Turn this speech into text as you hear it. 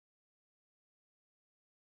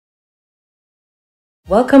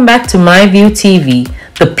Welcome back to MyView TV,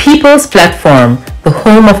 the people's platform, the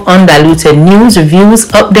home of undiluted news, reviews,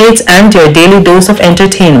 updates, and your daily dose of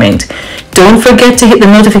entertainment. Don't forget to hit the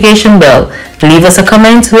notification bell, leave us a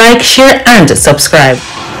comment, like, share, and subscribe.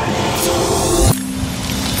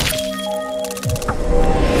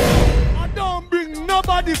 I don't bring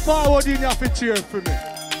nobody forward in your cheer for me.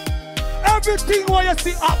 Everything what you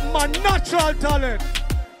see up my natural talent.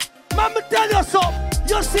 Let me tell you something.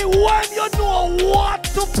 You see, when you know what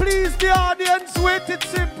to please the audience with, it's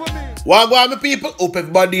simple. Wagwan, my people. Hope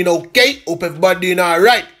everybody in okay. Hope everybody in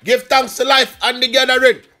alright. Give thanks to life and the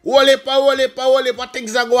gathering. Whole heap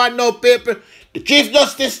things are going now, people. The Chief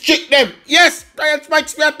Justice trick them. Yes, Brian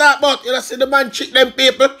Spikes we are talking about. You know, see the man trick them,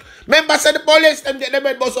 people. Remember, say the police, them get them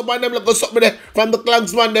head bust up on them like a something there from the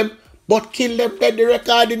clansman them. But kill them dead, the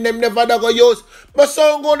recording them never go use. But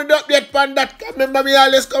so go to the update pan that. Remember me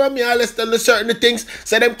always come and me always tell you certain things.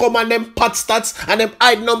 Say them come and them pot stats and them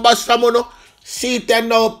hide numbers from you know. See it and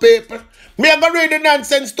now people. Me I go read the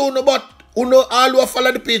nonsense too no, but you know all who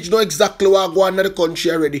follow the page know exactly what go on in the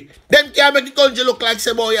country already. Them can't make the country look like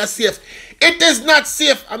say boy you're safe. It is not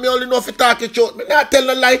safe. I mean only know if you talk it out. Me not tell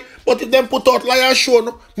a lie. But if them put out lie and show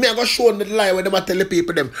no, me I go show the lie when them I tell the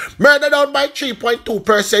people them. Murder down by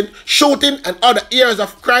 3.2%. Shooting and other areas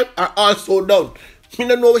of crime are also down. Me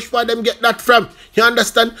don't know which part them get that from. You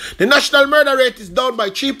understand? The national murder rate is down by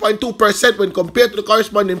 3.2% when compared to the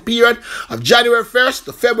corresponding period of January 1st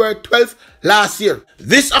to February 12th last year.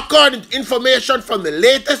 This according to information from the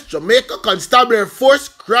latest Jamaica Constabulary Force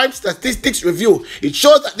Crime Statistics Review. It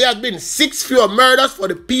shows that there have been 6 fewer murders for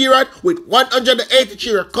the period, with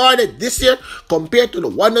 183 recorded this year compared to the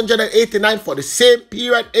 189 for the same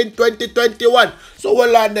period in 2021. So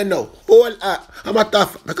hold on then now. Hold on. I'm a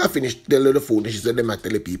tough. I can't finish the little foolishness that them I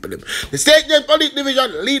tell the people them. The State Police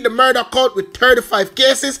Division lead the murder count with 35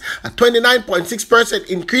 cases, a 29.6%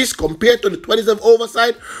 increase compared to the 27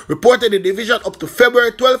 oversight reported in the division up to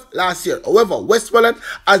February 12th last year. However, Westmoreland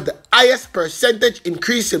has the highest percentage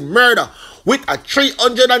increase in murder with a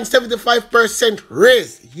 375%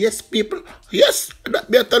 raise. Yes, people. Yes, that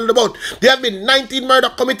we are telling about. There have been 19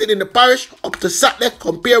 murders committed in the parish up to Saturday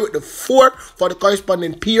compared with the 4 for the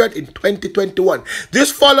corresponding period in 2021.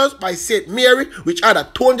 This follows by St. Mary, which had a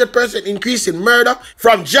 200% increase in murder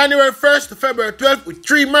from January 1st to February 12th, with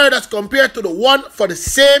 3 murders compared to the 1 for the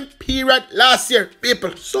same period last year.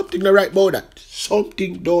 People, something to write about that.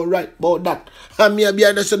 Something don't right about that. And me be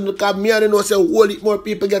understand because me I know say whole heap more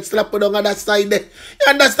people get slapped down on that side there. You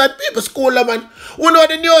understand? People school man. We know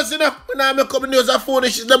the news, you know. When I make up the news of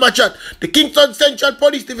foolishness, them a chat. The Kingston Central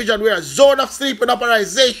Police Division, where a zone of sleep and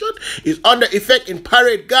operation is under effect in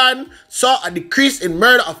Parade Garden, saw a decrease in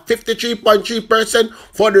murder of 53.3%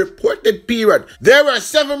 for the reported period. There were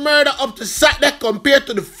 7 murders up to Saturday compared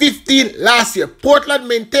to the 15 last year. Portland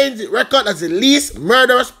maintains its record as the least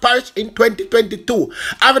murderous parish in 2022,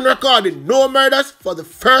 having recorded no murders for the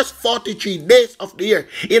first 43 days of the year.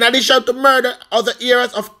 In addition to murder, other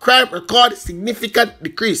areas of crime record significant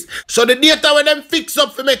decrease. So the data when them fix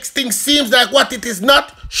up for make things seems like what it is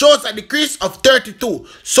not shows a decrease of 32.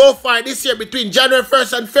 So far this year, between January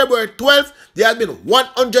 1st and February 12th, there have been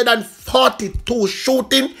 142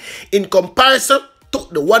 shootings in comparison to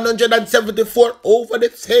the 174 over the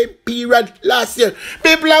same period last year.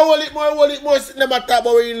 People are hold it more. Them talk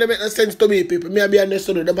about it really make no sense to me, people. Me I be honest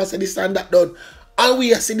with you. Them say this and that done. And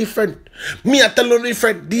we are see different. Me I tell you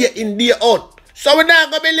different day in, day out. So we not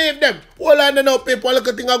gonna believe them. Hold on now, people. Look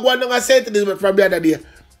at thing I go on and say to this from the other day.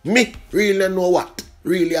 Me really know what.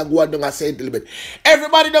 Really I go on and say to Elizabeth.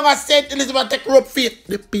 Everybody don't say to Elizabeth take rope feet.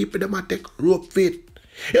 The people them take rope feet.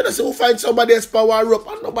 You know, so we find somebody else power rope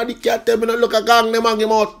and nobody can tell me no look a gang them hang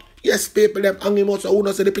him out. Yes, people them hang him out. So who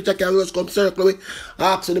knows the picture can just come circle with.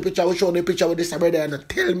 Ask the picture, we show the picture with this brother and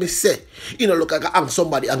tell me say, you know, look like hang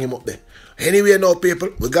somebody hang him up there. Anyway now people,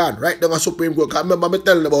 we gone right down a Supreme Court. Remember me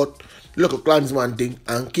telling about look a clansman thing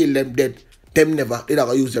and kill them dead. Them never, they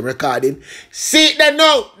don't use them recording. See them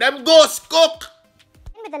now, them ghosts cook.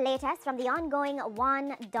 With the latest from the ongoing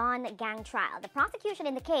One Don gang trial, the prosecution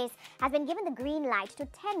in the case has been given the green light to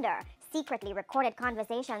tender secretly recorded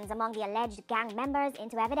conversations among the alleged gang members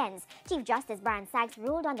into evidence. Chief Justice Brian Sykes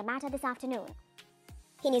ruled on the matter this afternoon.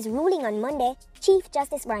 In his ruling on Monday, Chief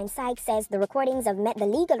Justice Brian Sykes says the recordings have met the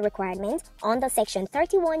legal requirement under Section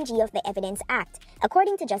 31G of the Evidence Act.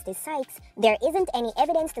 According to Justice Sykes, there isn't any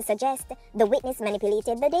evidence to suggest the witness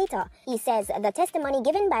manipulated the data. He says the testimony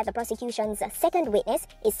given by the prosecution's second witness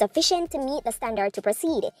is sufficient to meet the standard to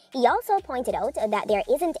proceed. He also pointed out that there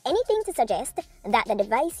isn't anything to suggest that the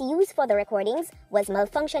device used for the recordings was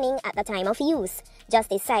malfunctioning at the time of use.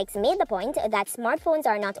 Justice Sykes made the point that smartphones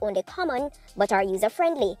are not only common, but are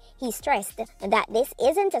user-friendly. He stressed that this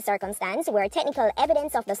isn't a circumstance where technical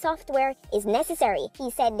evidence of the software is necessary.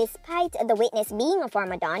 He said despite the witness being a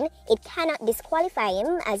former Don, it cannot disqualify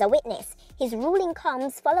him as a witness. His ruling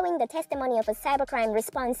comes following the testimony of a cybercrime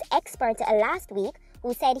response expert last week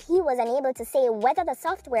who said he was unable to say whether the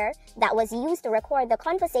software that was used to record the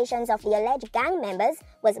conversations of the alleged gang members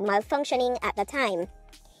was malfunctioning at the time.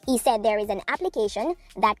 He said there is an application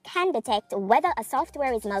that can detect whether a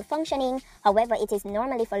software is malfunctioning, however it is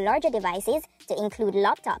normally for larger devices to include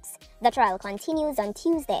laptops. The trial continues on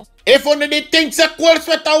Tuesday. If only they think a cold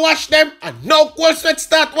sweat to wash them, and no cold sweat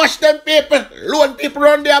start wash them people. Loan people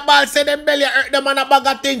run their ball, say them belly hurt them and a bag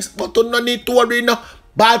of things, but you no need to worry no.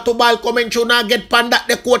 Ball to ball coming through now get pan that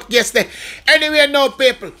the court case there. Anyway now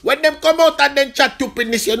people, when them come out and then chat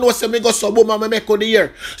stupidness, you know say me go so boom and me make on the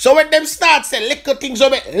year. So when them start say little things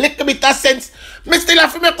over, little bit of sense, me still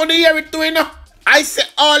have to make on the year with too, you know. I say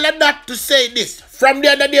all of that to say this. From the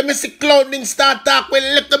other day, me see clowning start talk with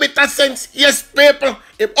little bit of sense. Yes people,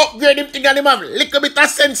 him upgrade him thing and him have little bit of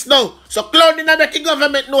sense now. So clowning and make the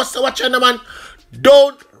government know so watch on man.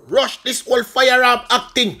 Don't rush this whole firearm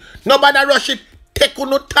acting. Nobody rush it. Take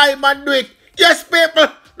no time and do it. Yes, people,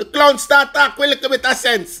 the clown start talk with a little bit of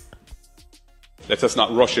sense. Let us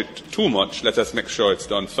not rush it too much. Let us make sure it's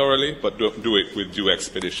done thoroughly, but do it with due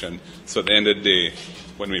expedition. So at the end of the day,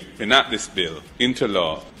 when we enact this bill into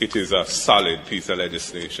law, it is a solid piece of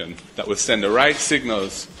legislation that will send the right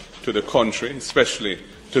signals to the country, especially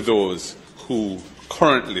to those who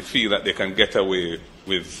currently feel that they can get away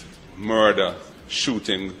with murder,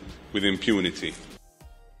 shooting with impunity.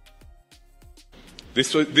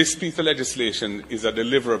 This piece of legislation is a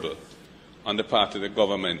deliverable on the part of the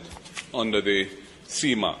government under the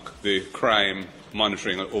CMOC, the Crime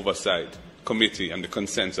Monitoring and Oversight Committee, and the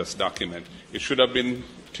consensus document. It should have been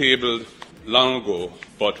tabled long ago,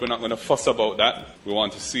 but we're not going to fuss about that. We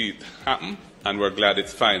want to see it happen, and we're glad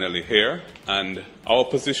it's finally here. And our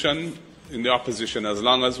position in the opposition, as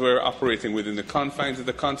long as we're operating within the confines of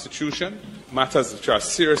the Constitution, matters which are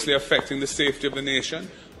seriously affecting the safety of the nation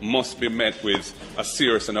must be met with a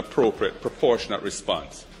serious and appropriate, proportionate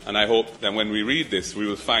response. And I hope that when we read this, we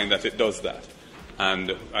will find that it does that.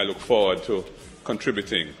 And I look forward to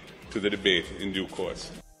contributing to the debate in due course.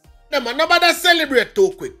 No, man, nobody celebrate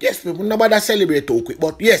too quick. Yes, people, nobody celebrate too quick.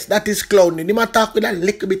 But yes, that is clowning. They might talk with a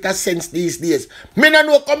little bit of sense these days. Me no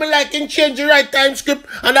know coming like in change the right time script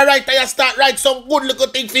and the right time you start write some good little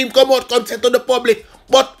thing for him come out, come say to the public.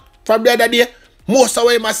 But from the other day, most of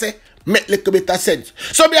what him say, make little bit of sense.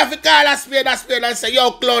 So we have to call a spade and say,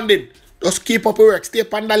 yo, clowning. Just keep up your work, stay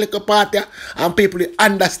up on that little part here, and people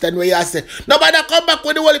understand what you say. Nobody come back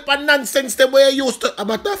with the whole heap of nonsense the way you used to. A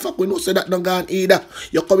matter of fact, we know say that not gone either.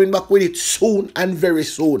 You're coming back with it soon and very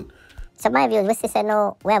soon. So my view, we say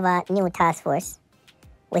no, we have a new task force.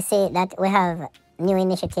 We say that we have new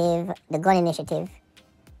initiative, the gun initiative.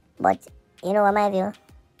 But you know what my view?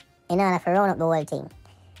 In order to round up the whole thing,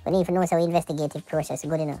 we need to know the investigative process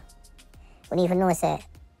good enough. We need to know say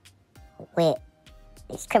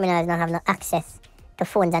these criminals don't have no access to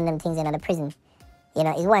phones and them things in the prison. You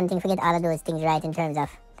know, it's one thing to get all of those things right in terms of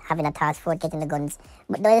having a task force, getting the guns.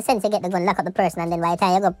 But there's a sense to get the gun, lock up the person, and then by the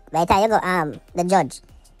time you go the judge,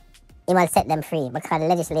 he will set them free because the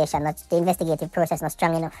legislation, the investigative process not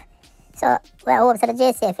strong enough. So we hope that the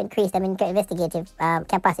JCF increase them investigative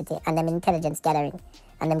capacity and them intelligence gathering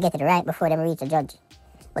and them get it right before them reach a judge.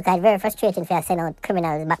 Because it's very frustrating for you to send out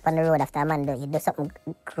criminals back on the road after a man you do something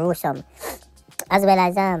gruesome. As well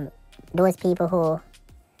as those people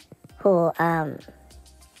who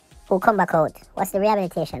come back out. What's the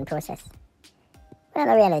rehabilitation process? Well,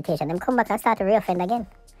 no rehabilitation. Them come back and start to reoffend again.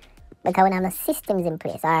 Because we don't have no systems in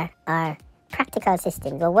place, our practical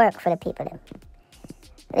systems will work for the people then.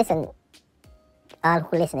 Listen, all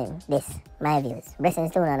who listening, this, my views,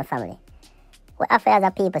 blessings to you and the family. We have to, as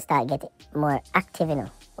a people, start getting more active, you know.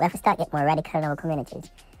 We have to start getting more radical in our communities.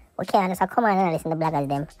 We can't just come on and listen to bloggers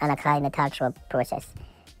them and call in the talk show process.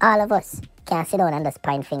 All of us can't sit down and just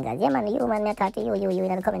point fingers. Yeah man, you man, I talk to you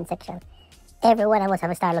in the comment section. Every one of us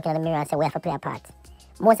have to start looking in the mirror and say we have to play a part.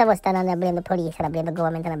 Most of us stand and blame the police and blame the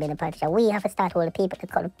government and blame the politicians. We have to start holding people to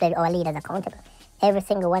hold our leaders accountable. Every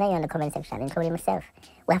single one of you in the comment section, including myself.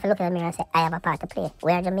 We have to look in the mirror and say, I have a part to play.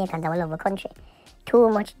 We are Jamaicans and we love our country. Too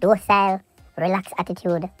much docile, relaxed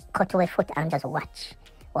attitude, cut away foot and just watch.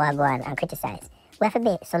 Or go on and criticize. We have to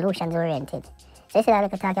be solutions oriented. So you see that we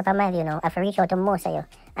can talk about my view, you know. I have to reach out to most of you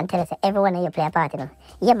and tell us that every one of you play a part, you know.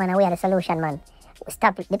 Yeah, man, we are the solution, man.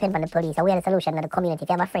 Stop depending on the police. We are the solution to the community. If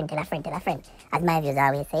you have a friend, tell a friend, tell a friend. As my views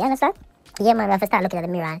always say, you understand? Yeah, man, we have to start looking at the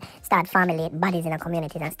mirror and start formulate bodies in the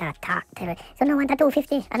communities and start talk. So no one to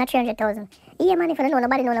 250 and a 300,000. Yeah, man, if you don't know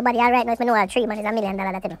nobody. All right, now if you know a 3 man is $1 million,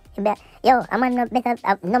 that, you know. Yo, a man no better,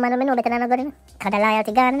 no man no know better than a good, you know. Cause the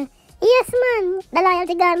loyalty gone, you know. Yes, man, the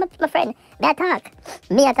loyalty gone, my friend. Me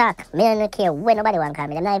attack. Me don't care when nobody want to call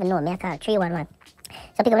me. They don't even know me attack. 311.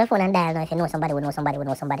 So pick up the phone and dial now if you know somebody who know somebody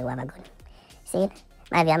who have a gun. See it?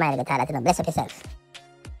 My view, I might get tired of it. Bless up yourself.